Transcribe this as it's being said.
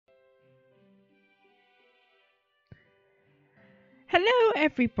Hello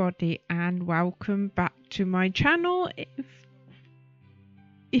everybody and welcome back to my channel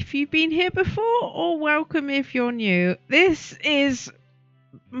if you've been here before, or welcome if you're new. This is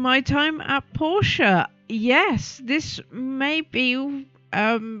my time at Portia. Yes, this may be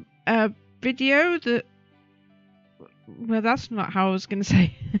a video that, well, that's not how I was going to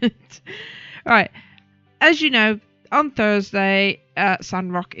say it. Right, as you know, on Thursday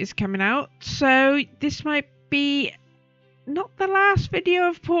Sandrock is coming out, so this might be not the last video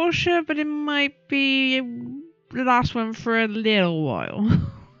of Portia, but it might be the last one for a little while.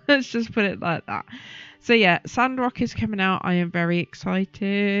 Let's just put it like that. So yeah, Sandrock is coming out. I am very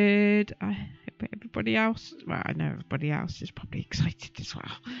excited. I hope everybody else, well, I know everybody else is probably excited as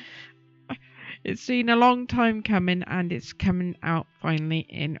well. It's been a long time coming, and it's coming out finally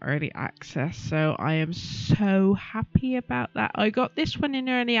in early access, so I am so happy about that. I got this one in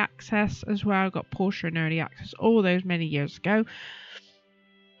early access as well. I got Portia in early access all those many years ago.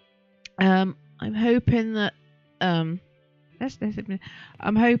 I'm hoping that I'm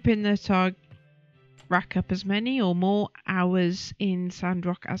hoping that I rack up as many or more hours in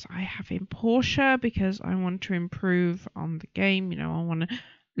Sandrock as I have in Portia, because I want to improve on the game. You know, I want to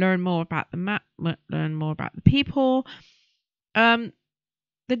learn more about the map, learn more about the people. The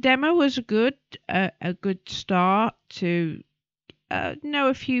demo was a good start to know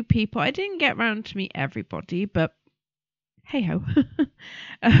a few people. I didn't get round to meet everybody, but hey ho.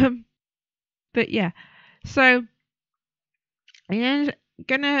 But yeah, so I'm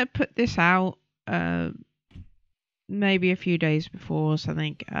gonna put this out maybe a few days before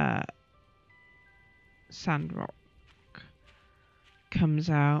something Sandrock comes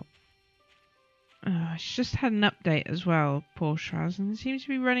out. It's just had an update as well, Portia has, and it seems to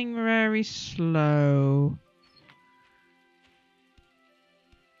be running very slow.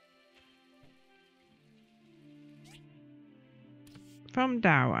 From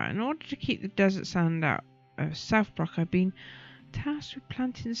Dower, in order to keep the desert sand out of South Block, I've been tasked with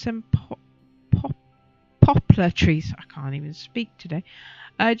planting some poplar trees. I can't even speak today.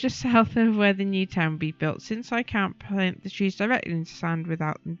 Just south of where the new town will be built. Since I can't plant the trees directly into sand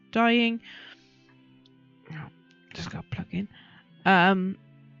without them dying, just got to plug in.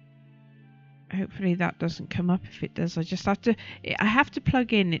 Hopefully that doesn't come up. If it does, I just have to. I have to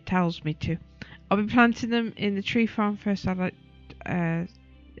plug in. It tells me to. I'll be planting them in the tree farm first. I'd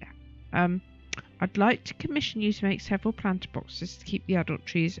like to commission you to make several planter boxes to keep the adult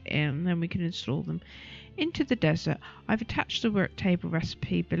trees in, and then we can install them into the desert. I've attached the work table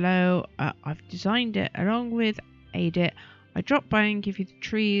recipe below. I've designed it along with Edit. I drop by and give you the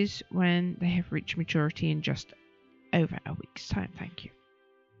trees when they have reached maturity in just over a week's time. Thank you.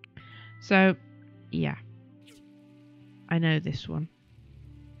 So, yeah. I know this one.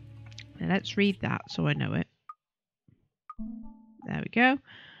 Now let's read that so I know it. There we go.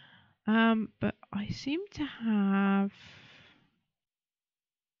 But I seem to have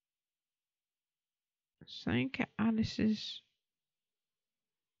something at Alice's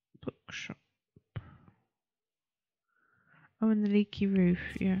bookshop. Oh, and the leaky roof,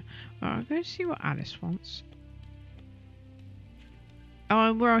 yeah. Well, I'll go see what Alice wants. Oh,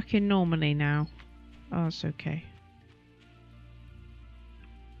 I'm working normally now. Oh, that's okay.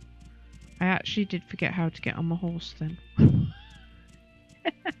 I actually did forget how to get on my horse then.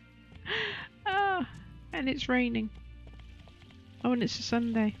 Ah, and it's raining. Oh, and it's a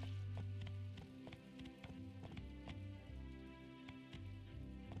Sunday.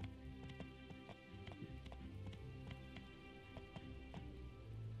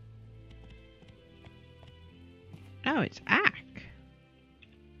 Oh, it's Ack.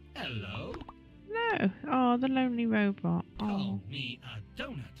 Hello? No. Oh, the lonely robot. Oh. Call me a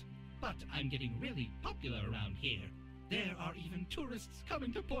donut, but I'm getting really popular around here. There are even tourists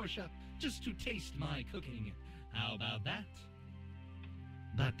coming to Portia just to taste my cooking. How about that?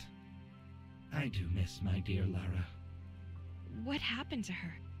 But I do miss my dear Lara. What happened to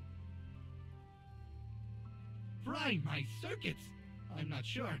her? Fry my circuits! I'm not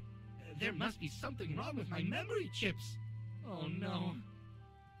sure. There must be something wrong with my memory chips. Oh no.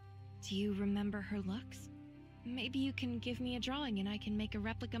 Do you remember her looks? Maybe you can give me a drawing and I can make a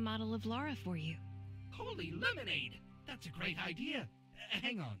replica model of Laura for you. Holy lemonade! That's a great idea.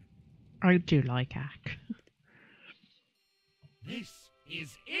 Hang on. I do like Ack. This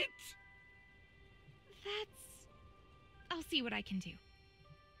is it! I'll see what I can do.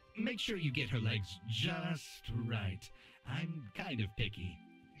 Make sure you get her legs just right. I'm kind of picky.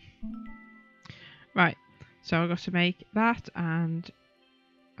 Right, so I've got to make that and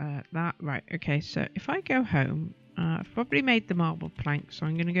that. Right, okay, so if I go home, I've probably made the marble plank, so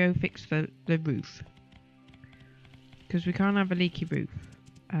I'm going to go fix the roof. because we can't have a leaky roof.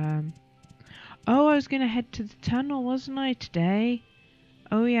 Oh, I was going to head to the tunnel, wasn't I, today?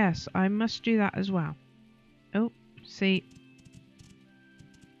 Oh, yes, I must do that as well. Oh, see.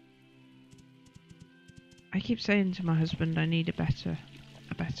 I keep saying to my husband I need a better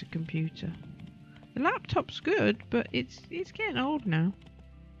computer. The laptop's good, but it's getting old now.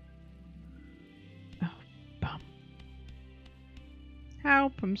 Oh, bum.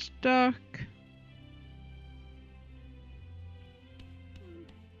 Help, I'm stuck.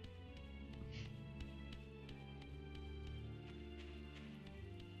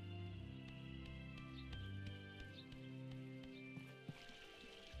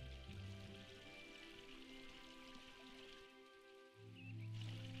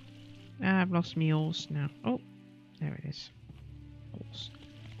 I've lost my horse now. Oh, there it is. Horse.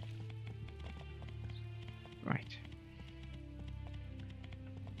 Right.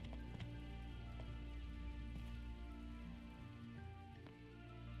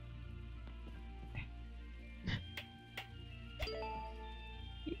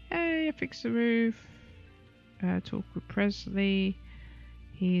 Yay, I fixed the roof. Talk with Presley.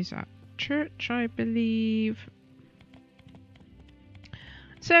 He's at church, I believe.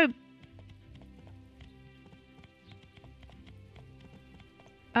 So,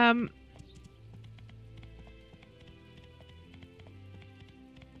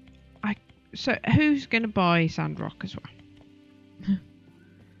 so who's going to buy Sandrock as well?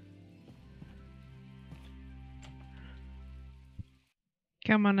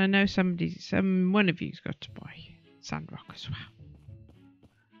 Come on, I know one of you's got to buy Sandrock as well.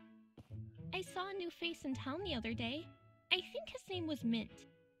 I saw a new face in town the other day. I think his name was Mint.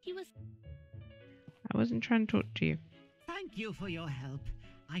 He was... I wasn't trying to talk to you. Thank you for your help.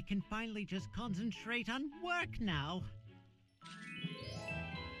 I can finally just concentrate on work now.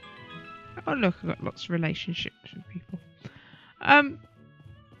 Oh look, I've got lots of relationships with people.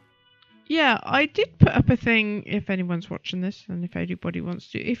 Yeah, I did put up a thing if anyone's watching this and if anybody wants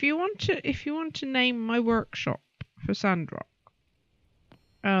to. If you want to name my workshop for Sandrock,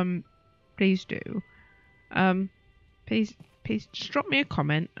 please do. Please just drop me a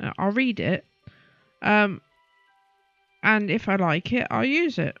comment. I'll read it. And if I like it, I'll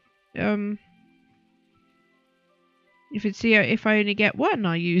use it. If I only get one,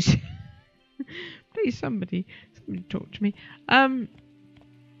 I'll use it. Please, somebody talk to me.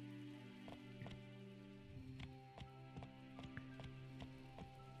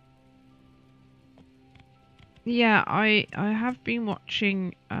 Yeah, I have been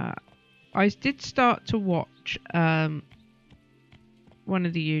watching. I did start to watch one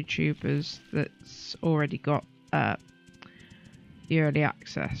of the YouTubers that's already got the early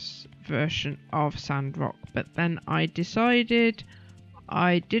access version of Sandrock, but then I decided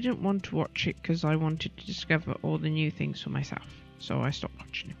I didn't want to watch it because I wanted to discover all the new things for myself, so I stopped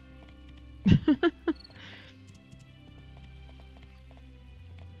watching it.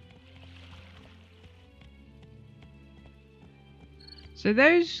 So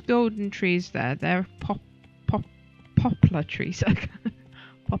those golden trees there, they're poplar trees.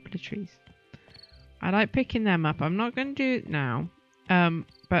 Poplar trees. I like picking them up. I'm not going to do it now,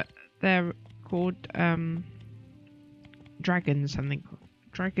 but they're called dragon something.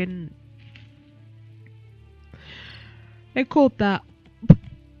 Dragon. They're called that.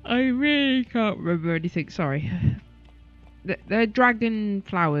 I really can't remember anything. Sorry. They're dragon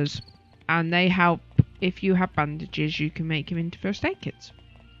flowers, and they help. If you have bandages, you can make them into first aid kits.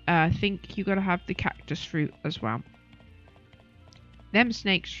 I think you got to have the cactus fruit as well. Them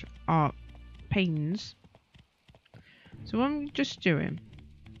snakes are pains. So what I'm just doing.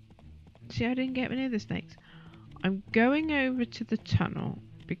 See, I didn't get any of the snakes. I'm going over to the tunnel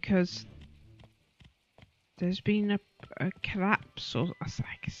because there's been a collapse, or I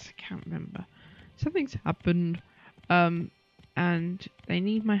can't remember. Something's happened, and they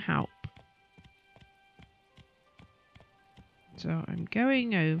need my help. So I'm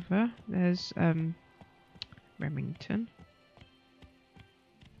going over. There's Remington.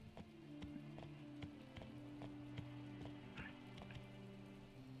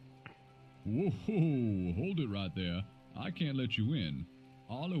 Whoa, hold it right there. I can't let you in.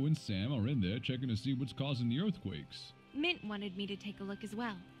 Arlo and Sam are in there checking to see what's causing the earthquakes. Mint wanted me to take a look as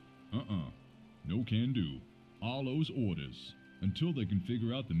well. No can do. Arlo's orders. Until they can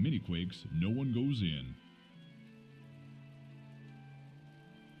figure out the mini-quakes, no one goes in.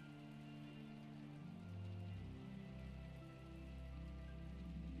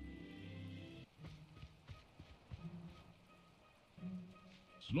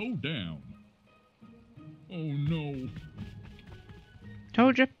 Slow down. Oh no.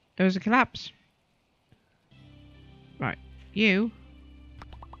 Told you, there was a collapse. Right. You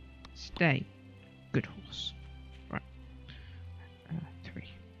stay. Good horse. Right. 3.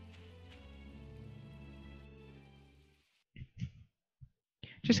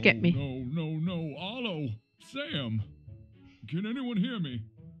 Just get me. No. Arlo! Sam! Can anyone hear me?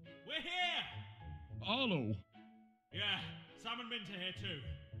 We're here! Arlo! Yeah, Sam and Mint are here too.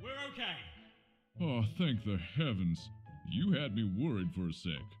 We're okay. Oh, thank the heavens. You had me worried for a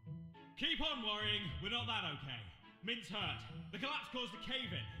sec. Keep on worrying, we're not that okay. Mint's hurt. The collapse caused a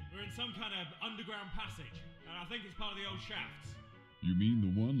cave-in. We're in some kind of underground passage, and I think it's part of the old shafts. You mean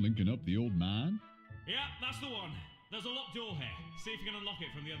the one linking up the old mine? Yeah, that's the one. There's a locked door here. See if you can unlock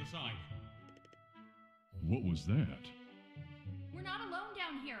it from the other side. What was that? We're not alone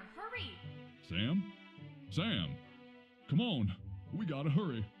down here. Hurry! Sam? Sam! Come on, we gotta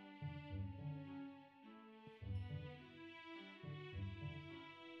hurry.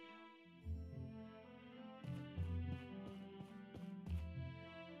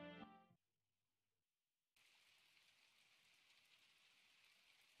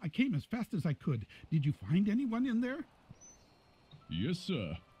 I came as fast as I could. Did you find anyone in there? Yes,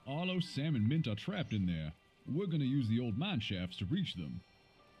 sir. Arlo, Sam, and Mint are trapped in there. We're gonna use the old mine shafts to reach them.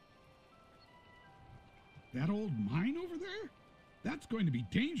 That old mine over there? That's going to be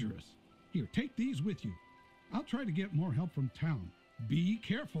dangerous. Here, take these with you. I'll try to get more help from town. Be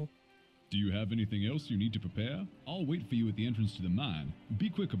careful. Do you have anything else you need to prepare? I'll wait for you at the entrance to the mine. Be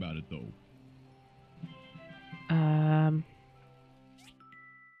quick about it, though.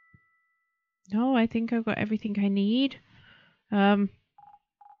 No, I think I've got everything I need. I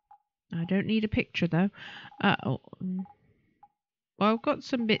don't need a picture, though. Well, I've got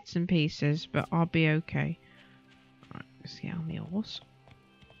some bits and pieces, but I'll be okay. Right, let's get on the horse.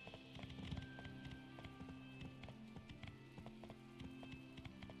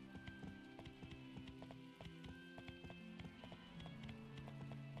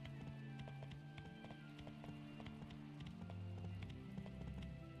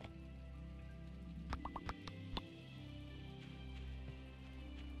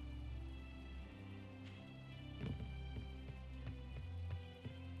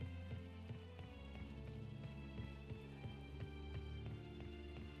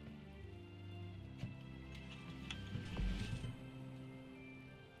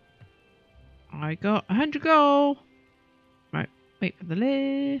 I got 100 gold. Right, wait for the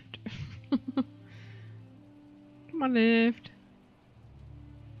lift. Come on, lift.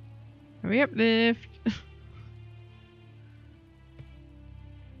 Hurry up, lift.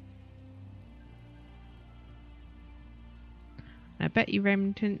 I bet you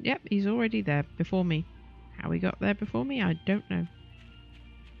Remington. Yep, he's already there before me. How he got there before me, I don't know.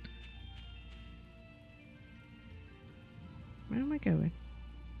 Where am I going?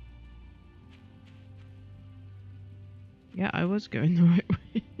 Yeah, I was going the right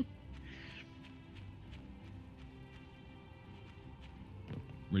way.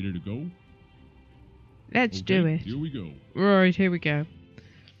 Ready to go? Let's do it. Here we go. Right, here we go.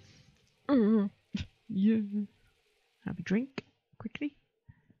 Yeah. Have a drink quickly.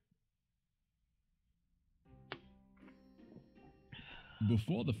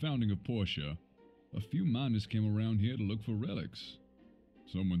 Before the founding of Portia, a few miners came around here to look for relics.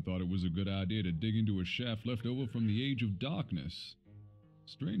 Someone thought it was a good idea to dig into a shaft left over from the Age of Darkness.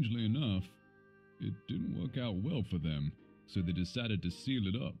 Strangely enough, it didn't work out well for them, so they decided to seal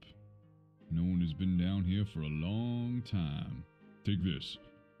it up. No one has been down here for a long time. Take this.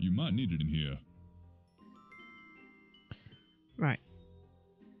 You might need it in here. Right.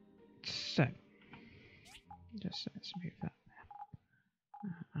 So, just let's move that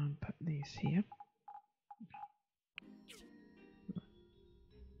there. And put these here.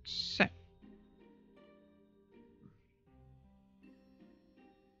 So.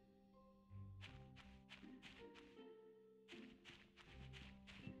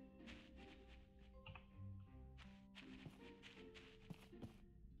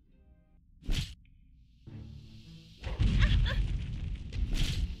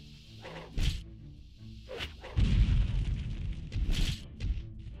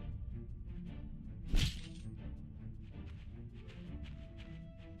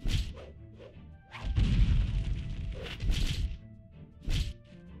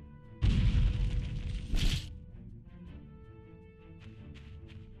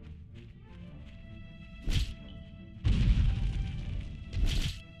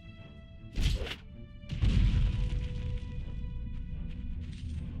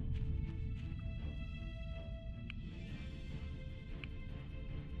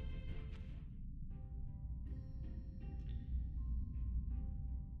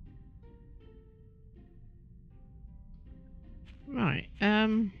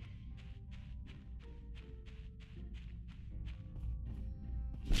 Um.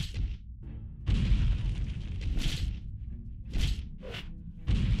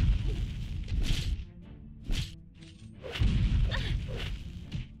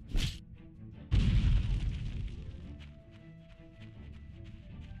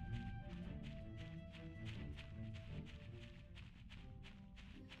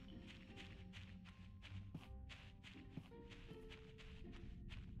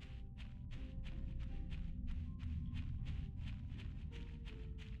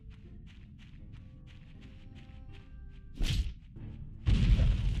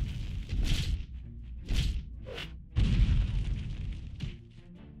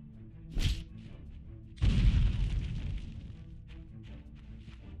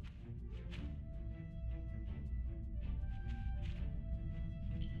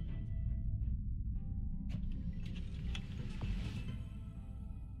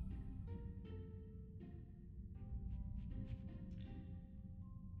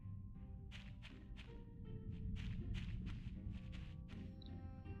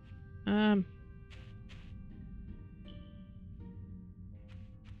 Um.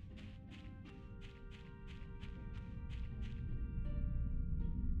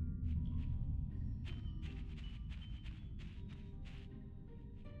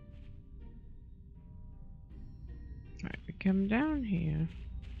 Right, we come down here.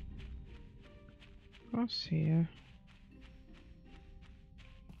 Across here.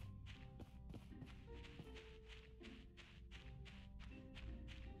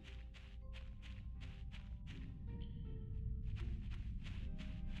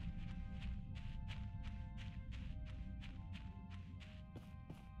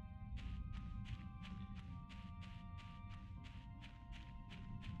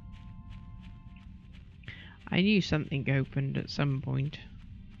 I knew something opened at some point.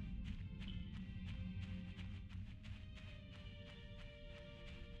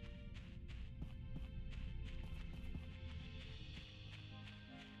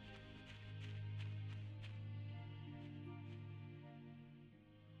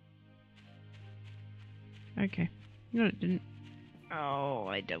 Okay. No, it didn't. Oh,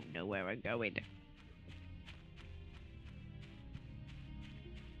 I don't know where I'm going.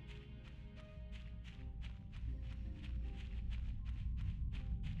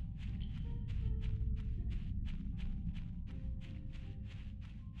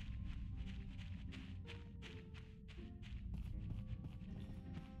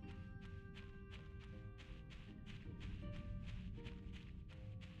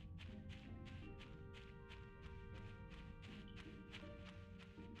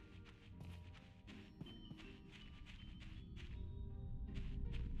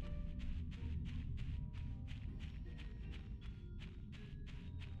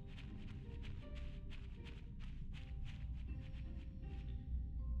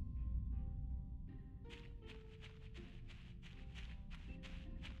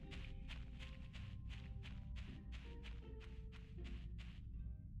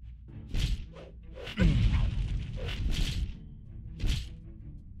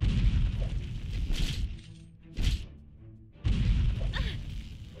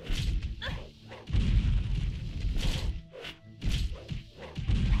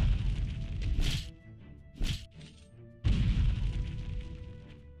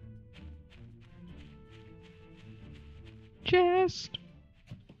 Chest.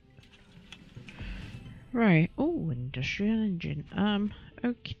 Right. Oh, industrial engine.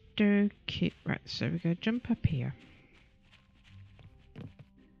 Okie dokie. Right, so we go jump up here.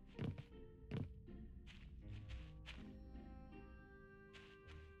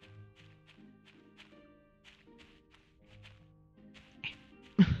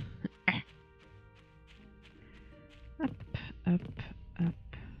 Up, up, up.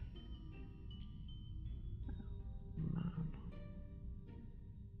 Mom.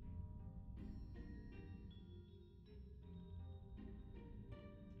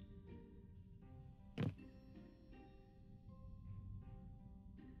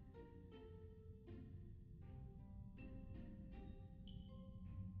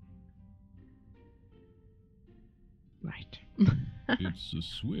 Right. It's a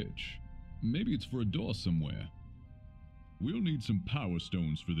switch. Maybe it's for a door somewhere. We'll need some power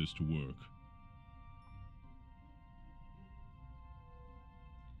stones for this to work.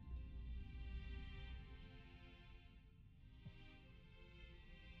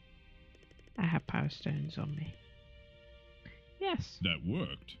 I have power stones on me. Yes. That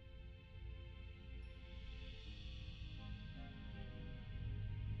worked.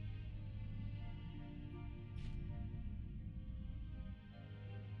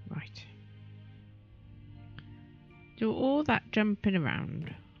 Do all that jumping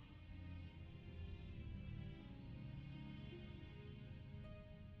around.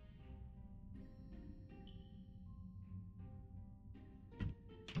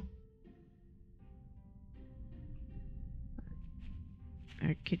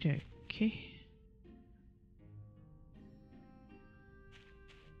 Okie dokie.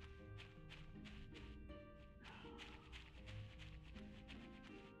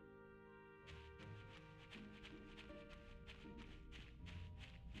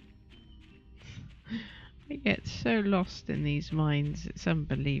 I get so lost in these mines, it's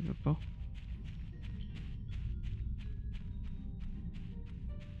unbelievable.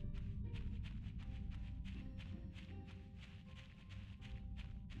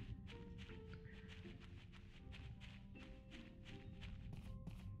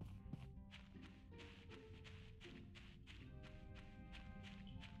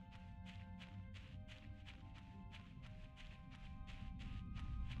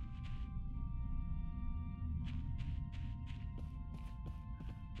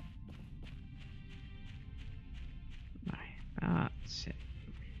 That's it.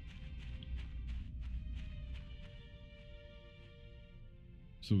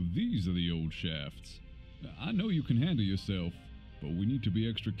 So these are the old shafts. I know you can handle yourself, but we need to be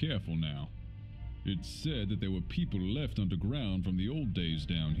extra careful now. It's said that there were people left underground from the old days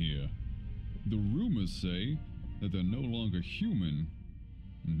down here. The rumors say that they're no longer human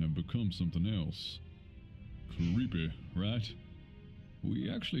and have become something else. Creepy, right? We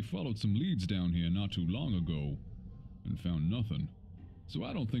actually followed some leads down here not too long ago and found nothing. So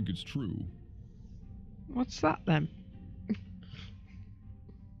I don't think it's true. What's that then?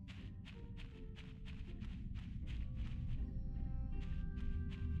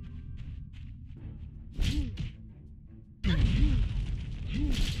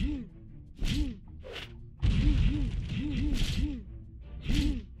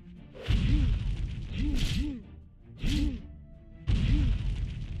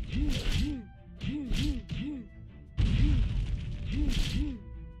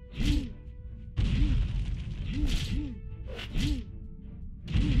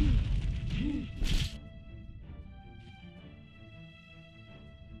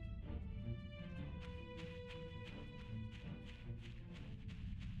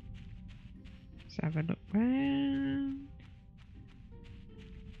 Let's have a look round.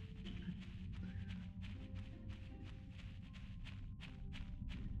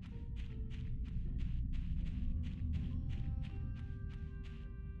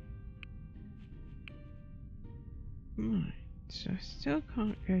 Right, so I still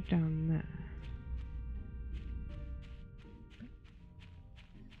can't go down there.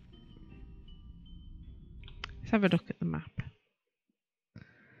 Let's have a look at the map.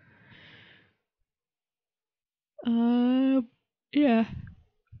 Yeah.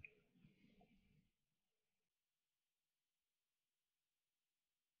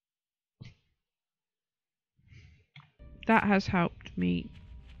 That has helped me.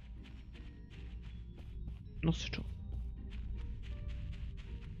 Not at all.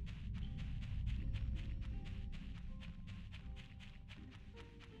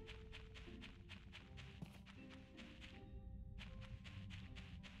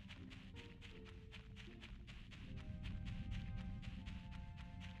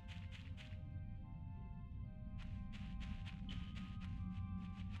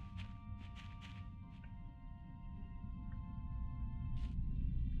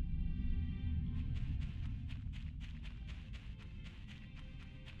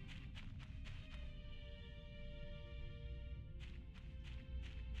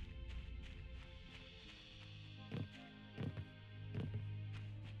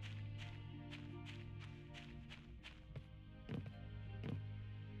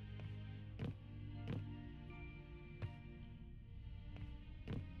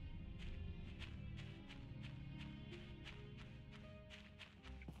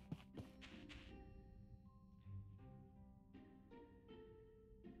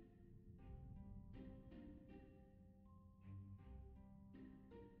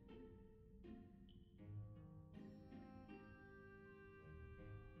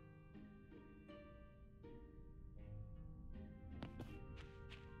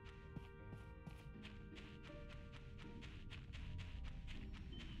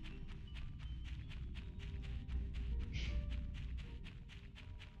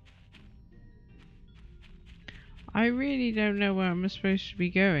 I really don't know where I'm supposed to be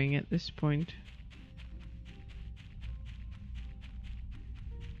going at this point.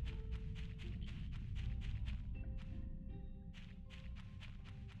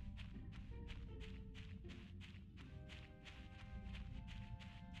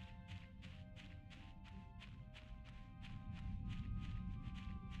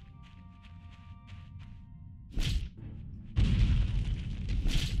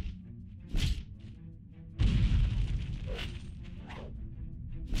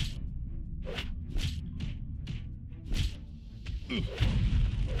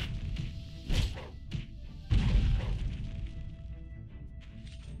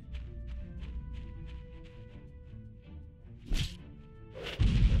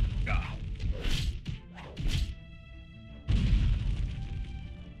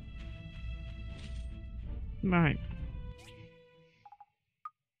 Right.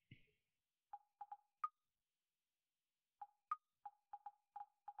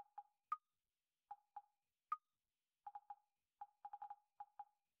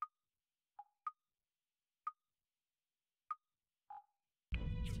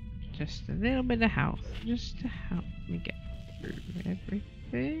 Just a little bit of health, just to help me get through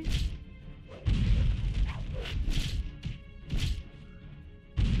everything.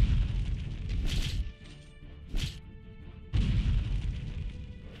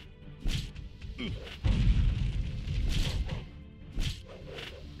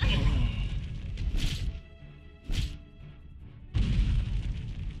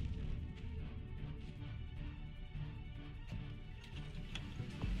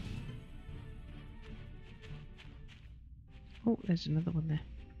 Oh, there's another one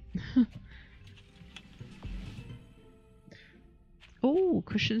there. Oh,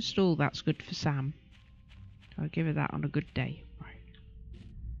 cushion stool. That's good for Sam. I'll give her that on a good day. Right.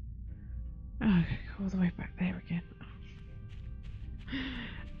 Okay, go all the way back there again.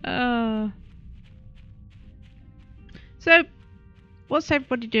 So, what's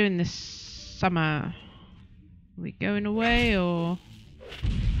everybody doing this summer? Are we going away or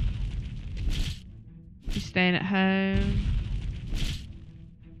you staying at home?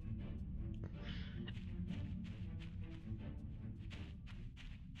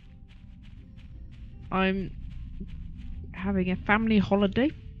 I'm having a family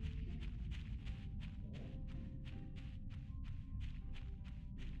holiday.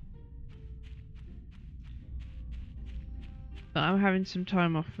 But I'm having some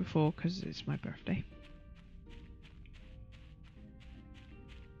time off before because it's my birthday.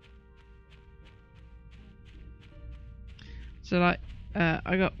 So like,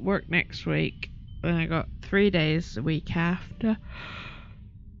 I got work next week and I got 3 days the week after.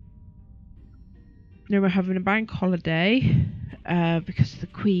 Then we're having a bank holiday because the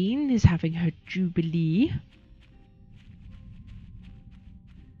Queen is having her Jubilee.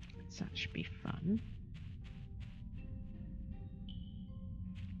 So that should be fun.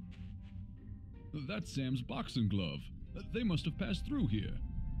 That's Sam's boxing glove. They must have passed through here.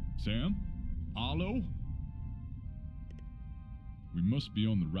 Sam? Arlo? We must be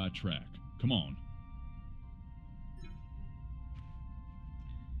on the right track. Come on.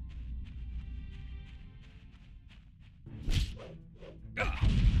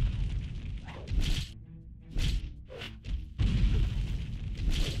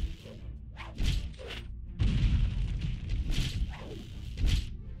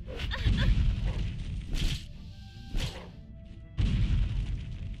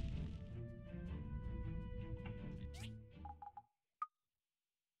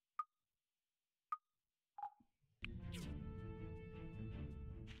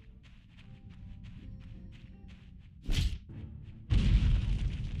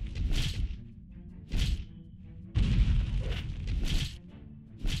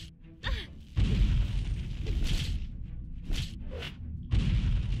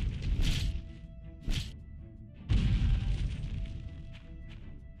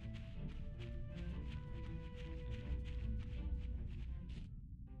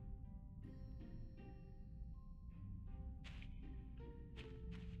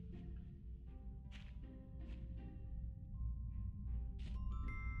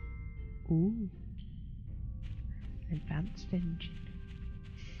 Ooh. Advanced engine.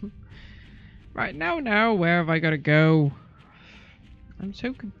 Right, now, where have I got to go? I'm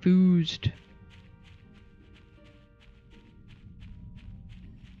so confused.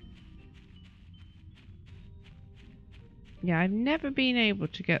 Yeah, I've never been able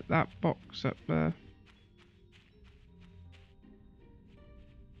to get that box up there.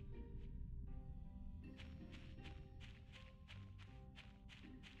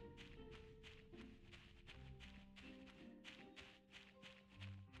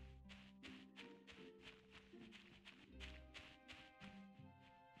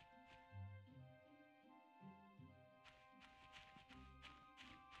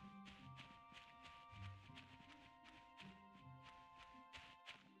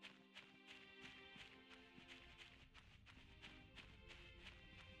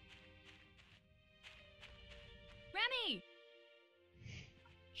 Remy!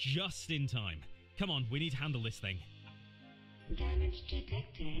 Just in time. Come on, we need to handle this thing. Damage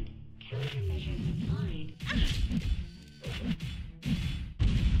detected. Countermeasures applied.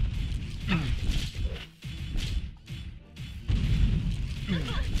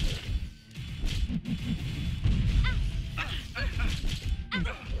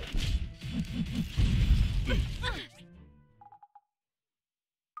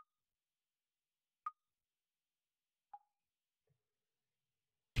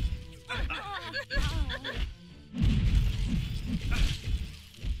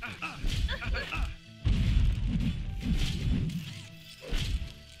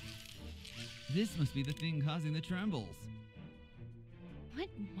 This must be the thing causing the trembles. What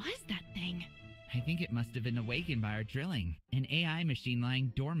was that thing? I think it must have been awakened by our drilling. An AI machine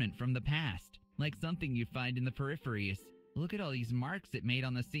lying dormant from the past. Like something you'd find in the peripheries. Look at all these marks it made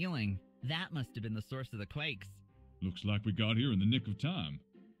on the ceiling. That must have been the source of the quakes. Looks like we got here in the nick of time.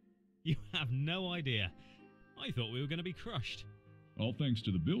 You have no idea. I thought we were going to be crushed. All thanks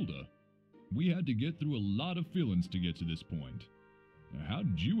to the builder. We had to get through a lot of feelings to get to this point. How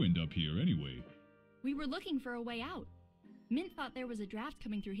did you end up here anyway? We were looking for a way out. Mint thought there was a draft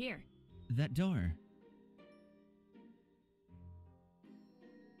coming through here. That door.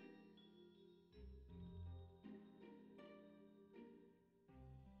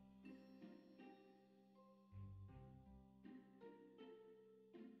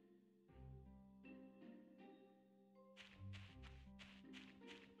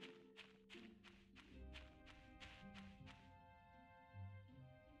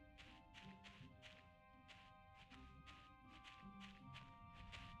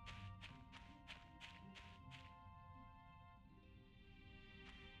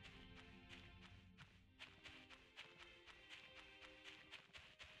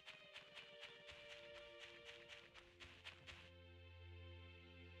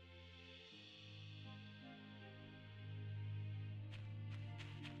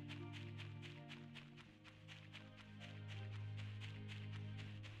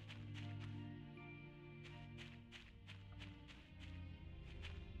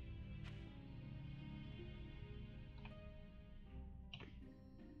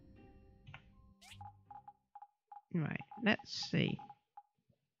 Right, let's see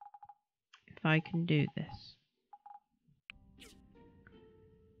if I can do this.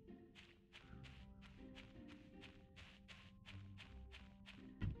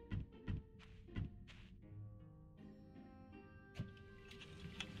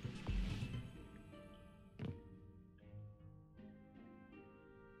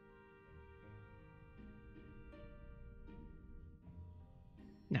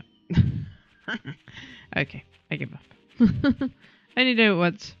 No. Okay, I give up. Only do it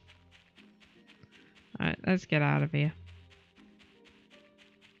once. Alright, let's get out of here.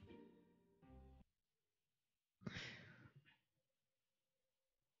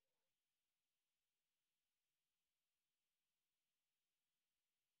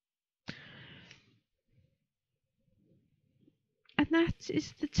 And that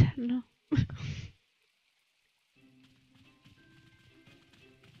is the tunnel.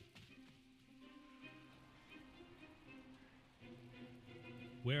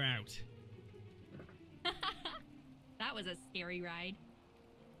 We're out. That was a scary ride.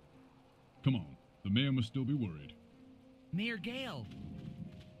 Come on, the mayor must still be worried. Mayor Gale!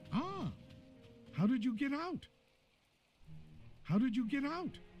 Ah! How did you get out? How did you get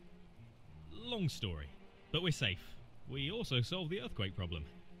out? Long story, but we're safe. We also solved the earthquake problem.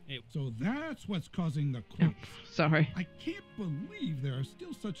 So that's what's causing the Oh, quakes. sorry. I can't believe there are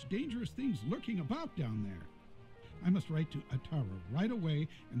still such dangerous things lurking about down there. I must write to Atara right away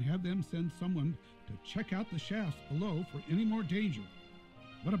and have them send someone to check out the shafts below for any more danger.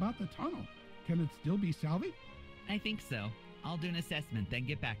 What about the tunnel? Can it still be salvaged? I think so. I'll do an assessment, then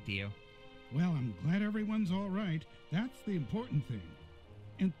get back to you. Well, I'm glad everyone's all right. That's the important thing.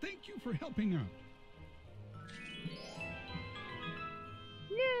 And thank you for helping out.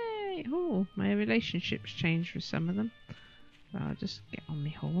 Yay! Oh, my relationship's changed with some of them. I'll just get on my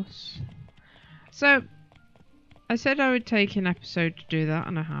horse. So, I said I would take an episode to do that,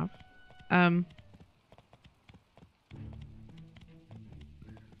 and I have.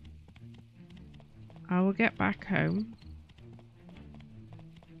 I will get back home.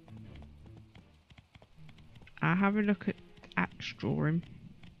 I'll have a look at Axe drawing.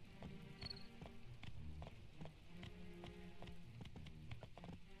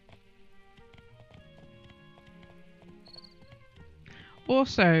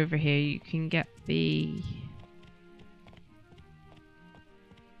 Also over here you can get the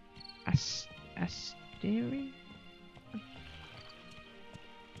Asteria?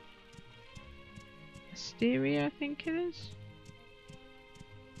 Asteria, I think it is.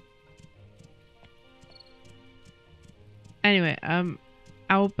 Anyway,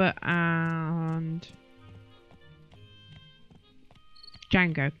 Albert and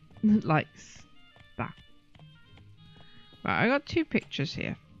Django likes that. Right, I got two pictures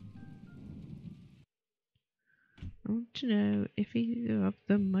here. I want to know if either of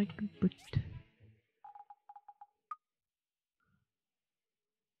them I can put.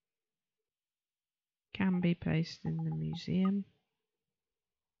 Can be placed in the museum.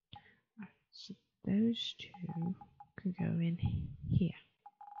 Right, so those two can go in here.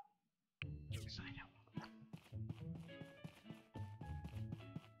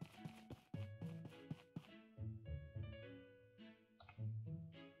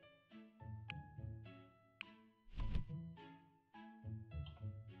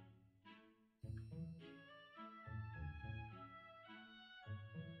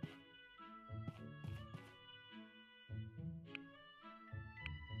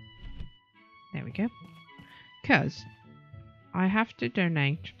 we go. Because I have to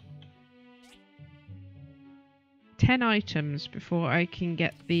donate 10 items before I can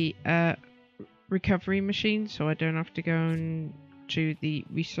get the recovery machine, so I don't have to go to the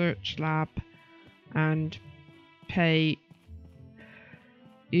research lab and pay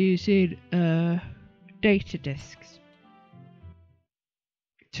using data disks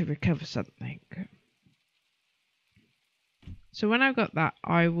to recover something. So when I've got that,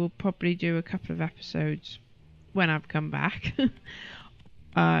 I will probably do a couple of episodes when I've come back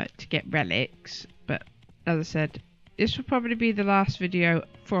to get relics. But as I said, this will probably be the last video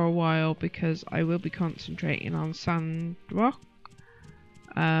for a while because I will be concentrating on Sandrock.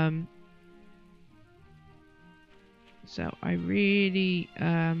 So I really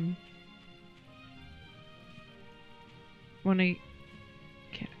want to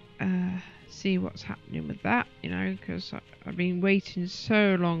see what's happening with that, you know, because I've been waiting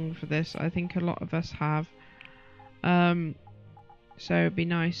so long for this. I think a lot of us have. So it'd be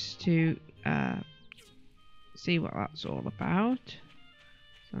nice to see what that's all about.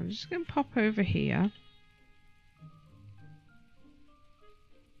 So I'm just going to pop over here.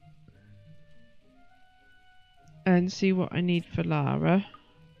 And see what I need for Lara.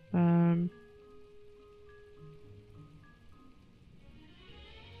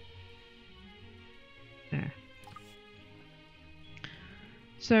 There.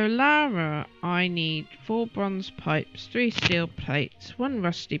 So Lara, I need 4 bronze pipes, 3 steel plates, 1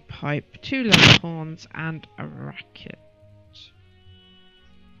 rusty pipe, 2 leather horns, and a racket.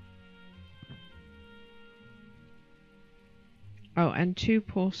 Oh, and 2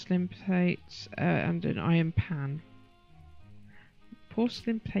 porcelain plates and an iron pan.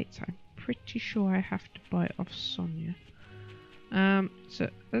 Porcelain plates, I'm pretty sure I have to buy off Sonia. So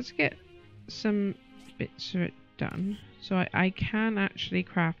let's get some bits of it done. So I can actually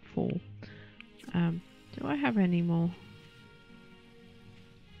craft 4. Do I have any more?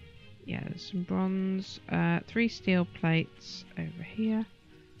 Yeah, there's some bronze, 3 steel plates over here.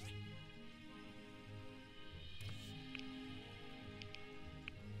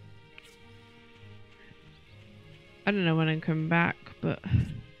 I don't know when I'm coming back, but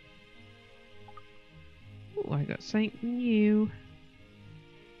oh, I got something new.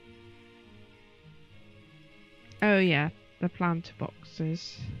 Oh yeah, the planter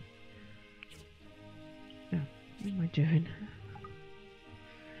boxes. Oh, what am I doing?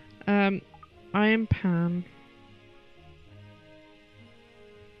 Iron pan.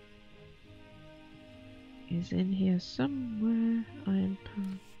 Is in here somewhere. Iron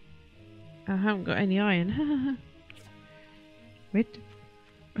pan. I haven't got any iron. Wait.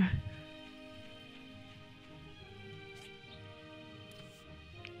 I'm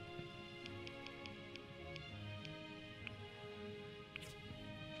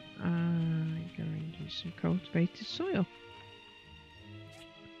going to do some cultivated soil.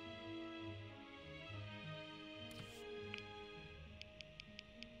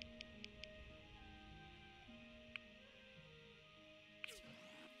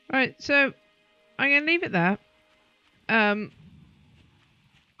 Right, so I'm going to leave it there.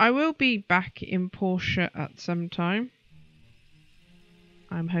 I will be back in Portia at some time.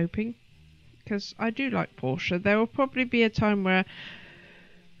 I'm hoping. Because I do like Portia. There will probably be a time where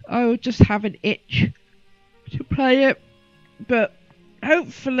I will just have an itch to play it. But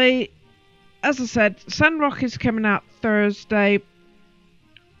hopefully, as I said, Sandrock is coming out Thursday.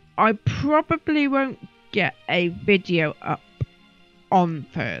 I probably won't get a video up on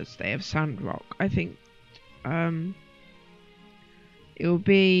Thursday of Sandrock. I think it will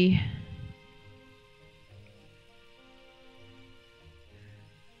be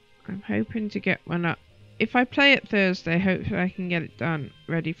I'm hoping to get one up. If I play it Thursday, hopefully I can get it done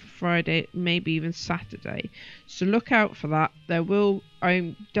ready for Friday, maybe even Saturday. So look out for that.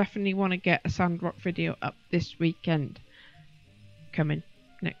 I definitely want to get a Sandrock video up this weekend. Coming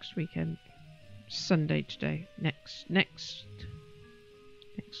next weekend. Sunday today. Next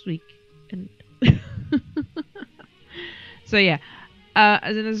week. And so yeah.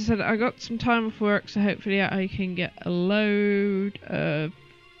 As I said, I got some time off work, so hopefully I can get a load of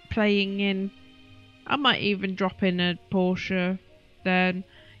playing in. I might even drop in a Portia then.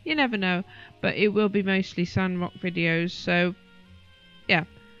 You never know. But it will be mostly Sandrock videos, so yeah.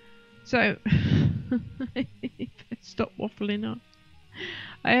 So stop waffling on.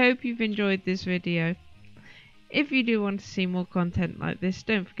 I hope you've enjoyed this video. If you do want to see more content like this,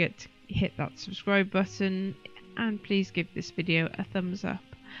 don't forget to hit that subscribe button. And please give this video a thumbs up.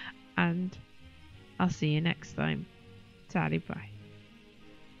 And I'll see you next time. Tally bye.